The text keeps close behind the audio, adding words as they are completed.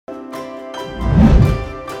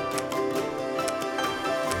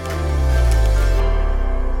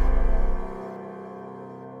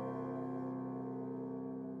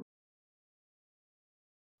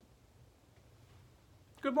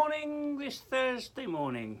good morning this Thursday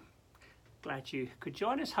morning. Glad you could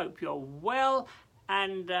join us. Hope you're well,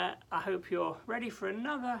 and I hope you're ready for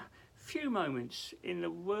another few moments in the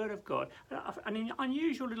Word of God. An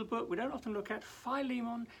unusual little book we don't often look at,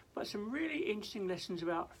 Philemon, but some really interesting lessons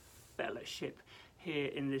about fellowship here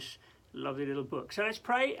in this lovely little book. So let's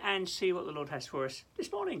pray and see what the Lord has for us this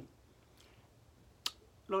morning.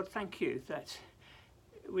 Lord, thank you that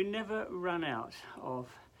we never run out of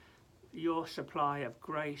your supply of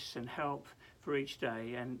grace and help for each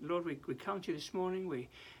day. And Lord, we come to you this morning.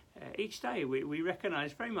 Each day we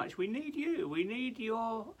recognise very much we need you. We need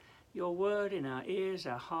your word in our ears,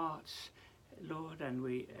 our hearts, Lord. And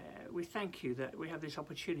we thank you that we have this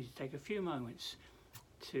opportunity to take a few moments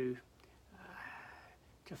to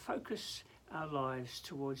focus our lives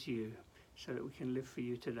towards you, so that we can live for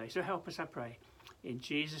you today. So help us, I pray, in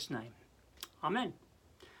Jesus' name. Amen.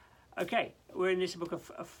 Okay, we're in this book of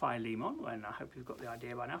Philemon, and I hope you've got the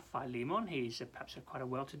idea by now. Philemon, he's perhaps quite a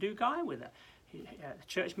well-to-do guy with the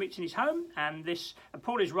church meets in his home, and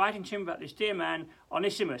Paul is writing to him about this dear man,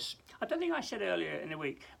 Onesimus. I don't think I said earlier in the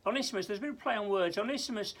week, Onesimus, there's been a play on words.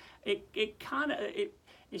 Onesimus,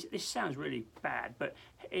 this sounds really bad, but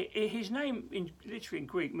his name, literally in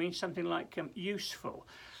Greek, means something like useful.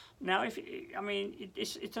 Now,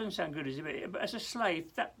 it doesn't sound good, but as a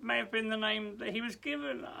slave, that may have been the name that he was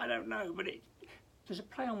given. I don't know, but there's a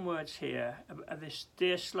play on words here of this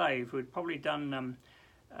dear slave who had probably done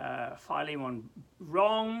Philemon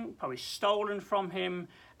wrong, probably stolen from him.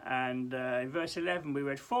 And in verse 11, we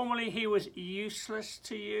read, "Formerly he was useless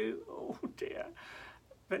to you." Oh dear.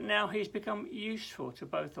 But now he's become useful to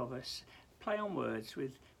both of us. Play on words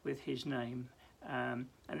with his name. And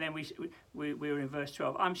then we were in verse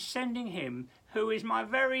 12. "I'm sending him who is my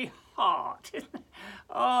very heart."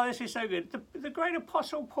 Oh, this is so good. The great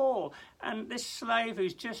apostle Paul and this slave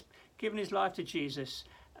who's just given his life to Jesus.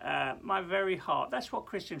 My very heart. That's what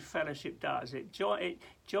Christian fellowship does. It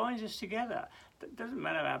joins us together. It doesn't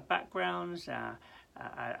matter our backgrounds, our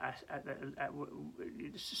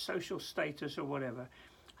social status or whatever.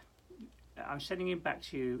 I'm sending him back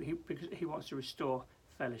to you because he wants to restore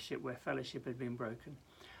fellowship where fellowship had been broken.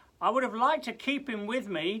 "I would have liked to keep him with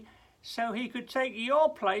me so he could take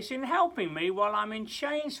your place in helping me while I'm in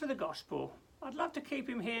chains for the gospel." I'd love to keep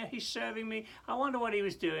him here. He's serving me. I wonder what he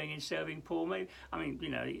was doing in serving Paul. Maybe,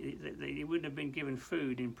 he wouldn't have been given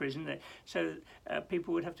food in prison, so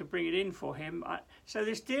people would have to bring it in for him. So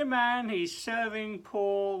this dear man, he's serving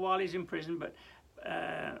Paul while he's in prison. But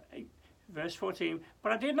verse 14,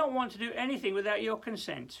 "But I did not want to do anything without your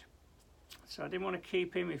consent." So I didn't want to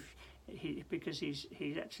keep him because he's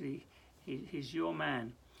your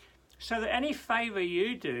man. "So that any favour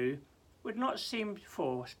you do would not seem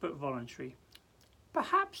forced but voluntary.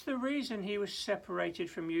 Perhaps the reason he was separated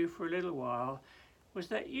from you for a little while was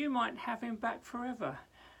that you might have him back forever,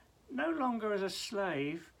 no longer as a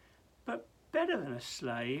slave, but better than a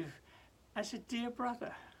slave, as a dear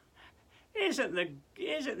brother." Isn't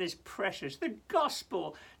this precious? The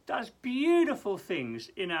gospel does beautiful things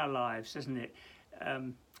in our lives, doesn't it?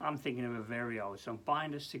 I'm thinking of a very old song,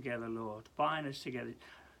 "Bind us together, Lord, bind us together."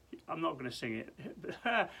 I'm not going to sing it,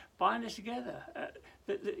 but bind us together.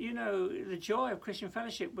 The joy of Christian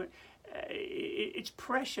fellowship, it's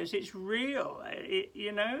precious, it's real.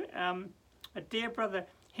 A dear brother,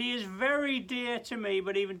 he is very dear to me,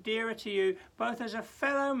 but even dearer to you, both as a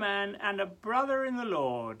fellow man and a brother in the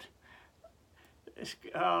Lord. It's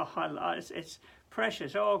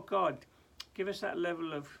precious. Oh God, give us that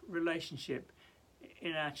level of relationship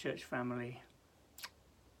in our church family.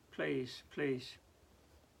 Please, please.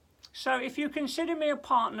 "So if you consider me a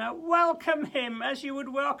partner, welcome him as you would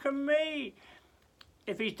welcome me.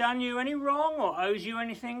 If he's done you any wrong or owes you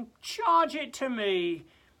anything, charge it to me.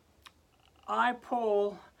 I,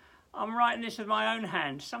 Paul, I'm writing this with my own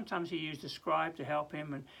hand." Sometimes he used a scribe to help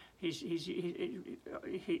him, and he's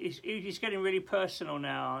getting really personal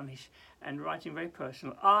now, and writing very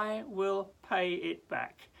personal. "I will pay it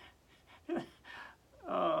back."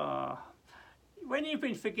 When you've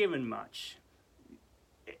been forgiven much,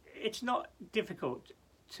 it's not difficult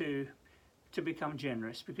to become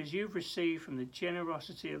generous, because you've received from the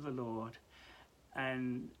generosity of the Lord,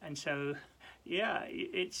 and so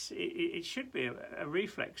it should be a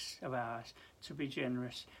reflex of ours to be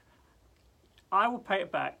generous. "I will pay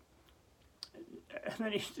it back." And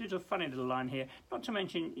then he did a funny little line here. "Not to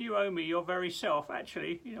mention, you owe me your very self."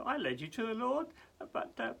 Actually, I led you to the Lord,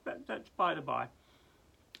 but that's by the by.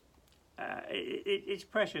 It's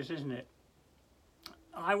precious, isn't it?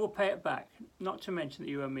 "I will pay it back, not to mention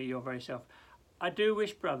that you owe me your very self. I do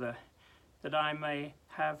wish, brother, that I may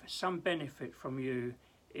have some benefit from you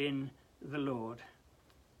in the Lord."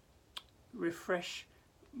 refresh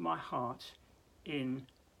my heart in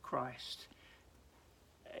Christ.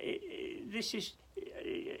 This is,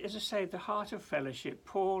 as I say, the heart of fellowship.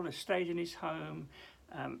 Paul has stayed in his home.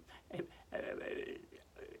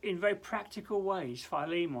 In very practical ways,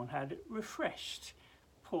 Philemon had refreshed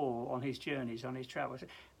Paul on his journeys, on his travels.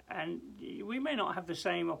 And we may not have the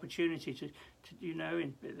same opportunity to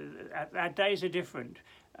our days are different.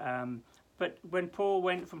 But when Paul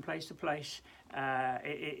went from place to place,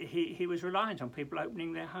 he was reliant on people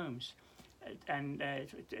opening their homes. And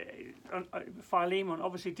Philemon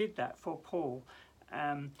obviously did that for Paul.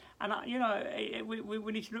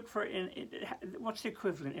 We need to look for it in what's the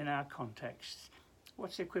equivalent in our context.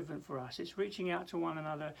 What's the equivalent for us? It's reaching out to one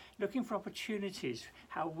another, looking for opportunities,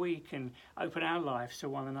 how we can open our lives to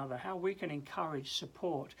one another, how we can encourage,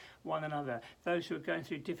 support one another, those who are going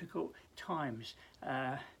through difficult times.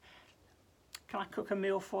 Can I cook a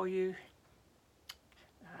meal for you?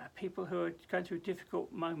 People who are going through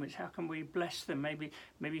difficult moments, how can we bless them?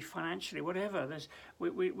 Maybe financially, whatever.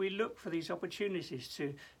 We look for these opportunities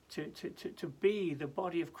to be the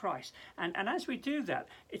body of Christ, and as we do that,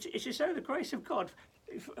 it's as though the grace of God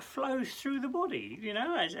flows through the body.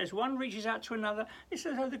 As one reaches out to another, it's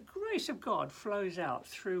as though the grace of God flows out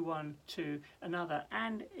through one to another,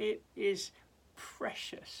 and it is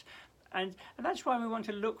precious. And that's why we want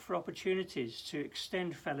to look for opportunities to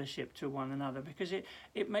extend fellowship to one another, because it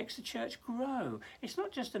makes the church grow. It's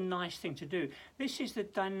not just a nice thing to do. This is the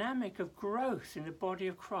dynamic of growth in the body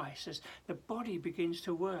of Christ as the body begins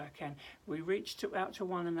to work and we reach out to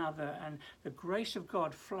one another, and the grace of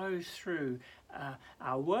God flows through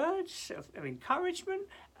our words of encouragement,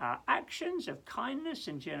 our actions of kindness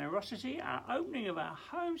and generosity, our opening of our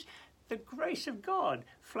homes. The grace of God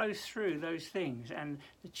flows through those things, and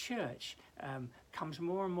the church comes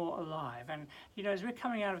more and more alive. And as we're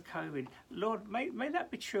coming out of COVID, Lord, may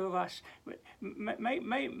that be true of us. May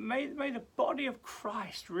the body of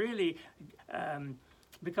Christ really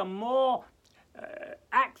become more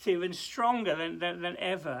active and stronger than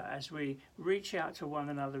ever as we reach out to one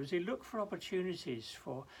another, as we look for opportunities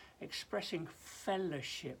for expressing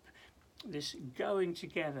fellowship. This going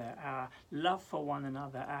together, our love for one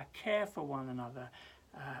another, our care for one another,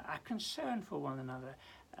 our concern for one another,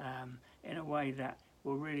 in a way that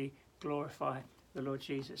will really glorify the Lord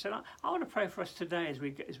Jesus. And I want to pray for us today as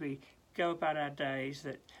we go about our days,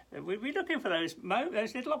 that we're looking for those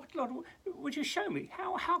little opportunities. Lord, would you show me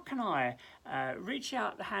how can I reach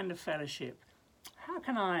out the hand of fellowship? How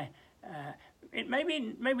can I?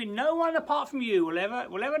 Maybe no one apart from you will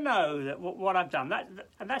ever know that what I've done.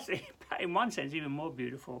 And that's in one sense even more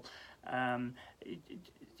beautiful.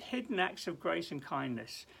 Hidden acts of grace and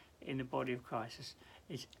kindness in the body of Christ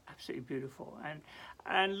is absolutely beautiful.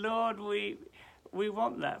 And Lord, we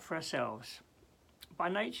want that for ourselves. By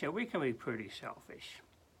nature, we can be pretty selfish.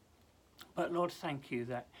 But Lord, thank you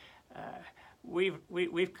that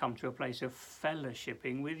we've come to a place of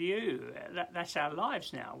fellowshipping with you. That's our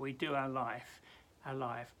lives now. We do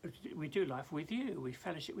we do life with you. We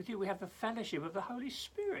fellowship with you. We have the fellowship of the Holy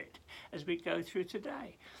Spirit as we go through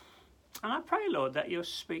today. And I pray, Lord, that you'll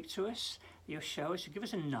speak to us, you'll show us, you'll give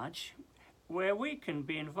us a nudge where we can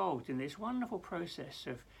be involved in this wonderful process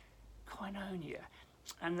of koinonia,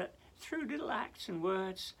 and that through little acts and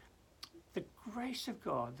words, the grace of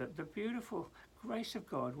God, the beautiful grace of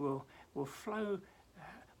God will flow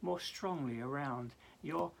more strongly around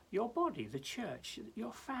your body, the church,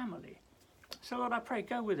 your family. So Lord, I pray,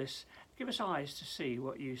 go with us. Give us eyes to see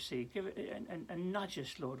what you see. Give it and nudge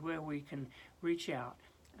us, Lord, where we can reach out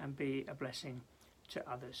and be a blessing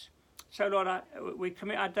to others. So Lord, we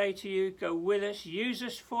commit our day to you. Go with us. Use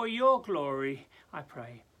us for your glory, I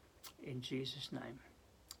pray. In Jesus' name.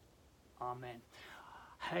 Amen.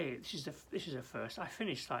 Hey, this is a first. I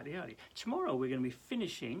finished slightly early. Tomorrow we're going to be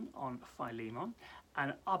finishing on Philemon,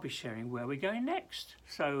 and I'll be sharing where we're going next.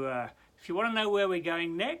 So if you want to know where we're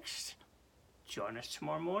going next, join us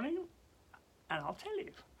tomorrow morning and I'll tell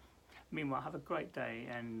you. Meanwhile, have a great day,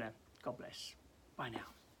 and God bless. Bye now.